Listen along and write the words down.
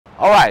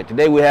All right,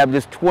 today we have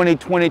this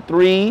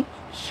 2023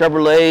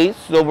 Chevrolet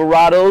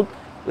Silverado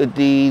with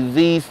the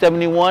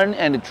Z71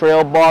 and the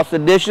Trail Boss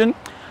Edition.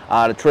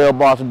 The Trail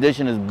Boss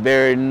Edition is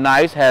very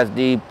nice, has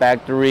the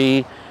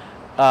factory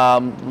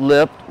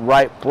lift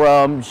right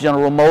from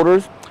General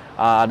Motors.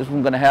 This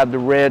one's going to have the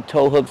red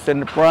tow hooks in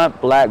the front,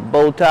 black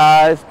bow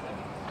ties,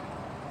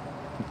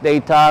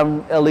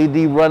 daytime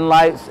LED run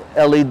lights,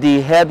 LED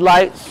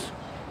headlights.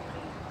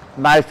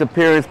 Nice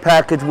appearance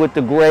package with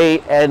the gray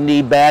and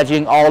the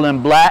badging all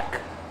in black.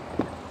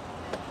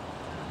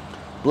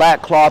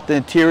 Black cloth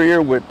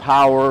interior with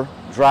power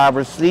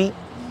driver's seat.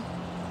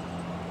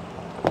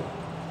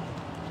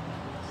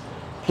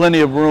 Plenty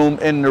of room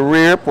in the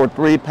rear for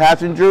 3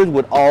 passengers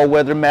with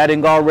all-weather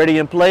matting already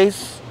in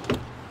place.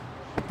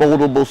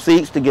 Foldable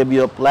seats to give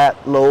you a flat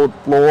load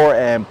floor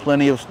and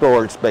plenty of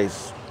storage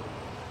space.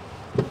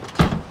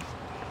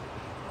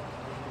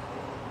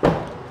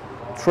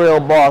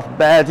 Trail Boss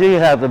badging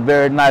has a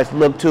very nice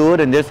look to it,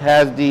 and this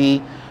has the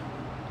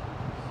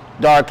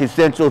Dark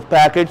Essentials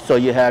package, so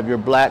you have your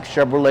black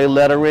Chevrolet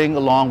lettering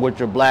along with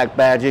your black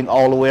badging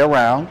all the way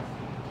around.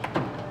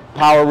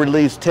 Power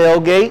release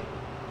tailgate.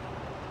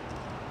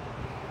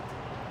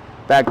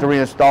 Factory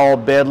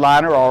installed bed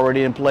liner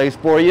already in place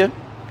for you.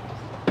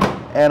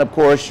 And of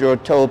course your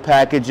tow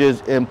package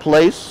is in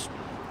place.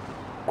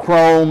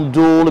 Chrome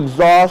dual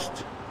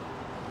exhaust.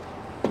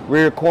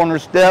 Rear corner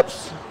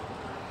steps.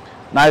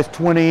 Nice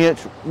 20-inch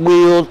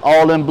wheels,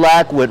 all in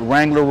black with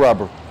Wrangler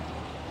rubber.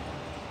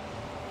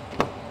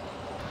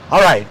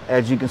 All right,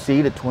 as you can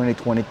see, the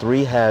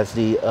 2023 has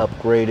the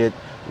upgraded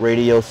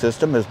radio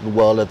system as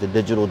well as the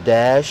digital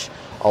dash.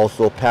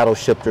 Also, paddle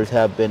shifters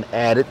have been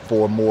added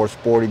for more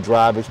sporty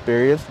drive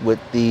experience with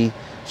the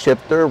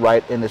shifter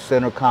right in the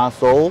center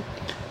console.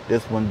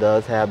 This one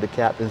does have the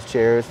captain's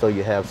chair, so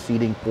you have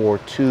seating for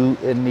 2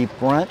 in the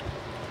front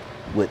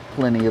with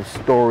plenty of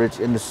storage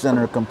in the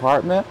center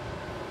compartment.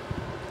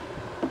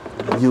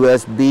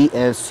 USB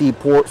and C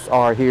ports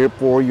are here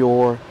for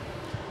your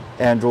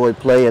Android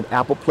Play and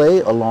Apple Play,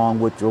 along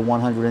with your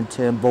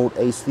 110 volt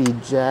AC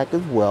jack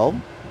as well.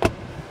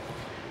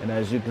 And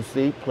as you can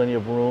see, plenty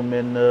of room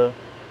in the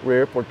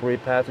rear for 3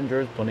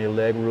 passengers, plenty of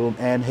leg room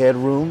and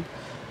headroom.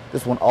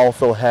 This one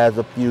also has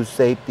a few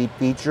safety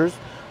features.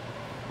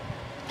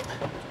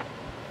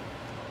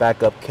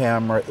 Backup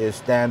camera is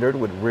standard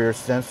with rear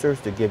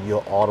sensors to give you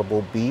an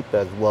audible beep,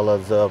 as well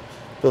as a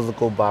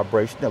physical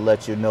vibration that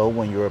lets you know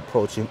when you're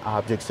approaching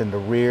objects in the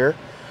rear.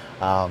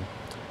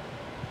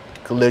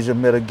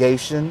 Collision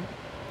mitigation,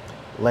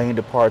 lane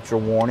departure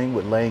warning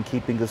with lane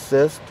keeping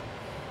assist.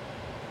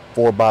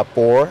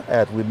 4x4,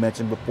 as we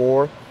mentioned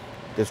before.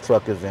 This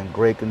truck is in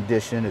great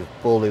condition, is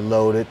fully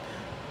loaded,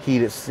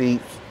 heated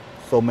seats,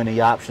 so many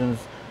options.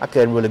 I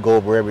couldn't really go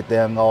over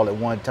everything all at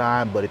one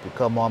time, but if you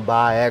come on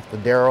by, ask for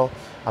Daryl.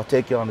 I'll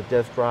take you on the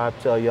test drive,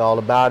 tell you all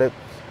about it.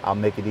 I'll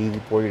make it easy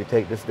for you to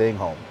take this thing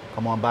home.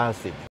 Come on by and see me.